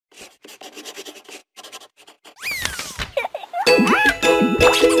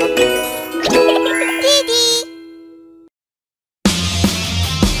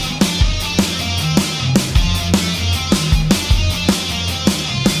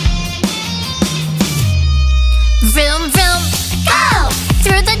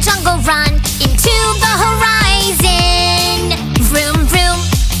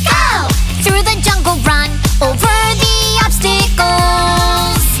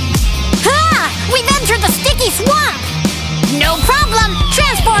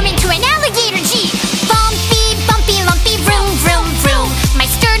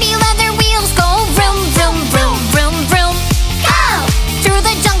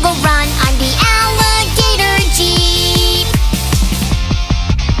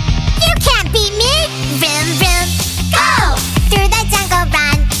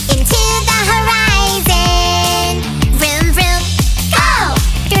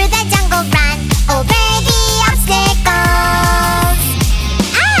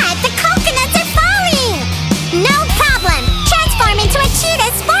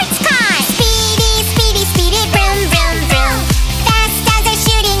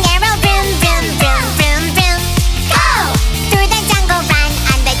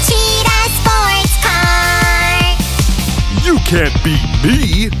can't beat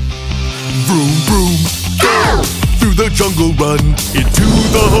me. Vroom, vroom, go! Through the jungle run, into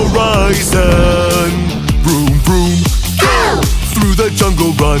the horizon. Vroom, vroom, go! Through the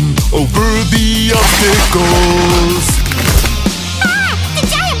jungle run, over the obstacles. Ah! The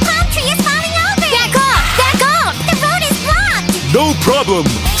giant palm tree is falling over! Back off! Back off! The road is blocked! No problem!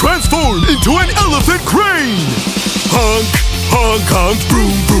 Transform into an elephant crane! Honk, honk, honk,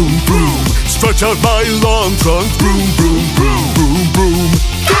 vroom, vroom, vroom. Stretch out my long trunk, vroom, vroom, vroom, vroom, vroom.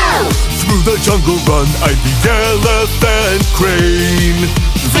 Go! Through the jungle run, I'm the elephant crane.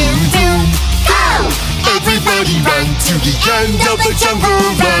 Vroom, vroom, go! Everybody run to the end of the jungle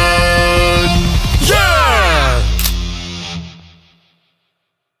run.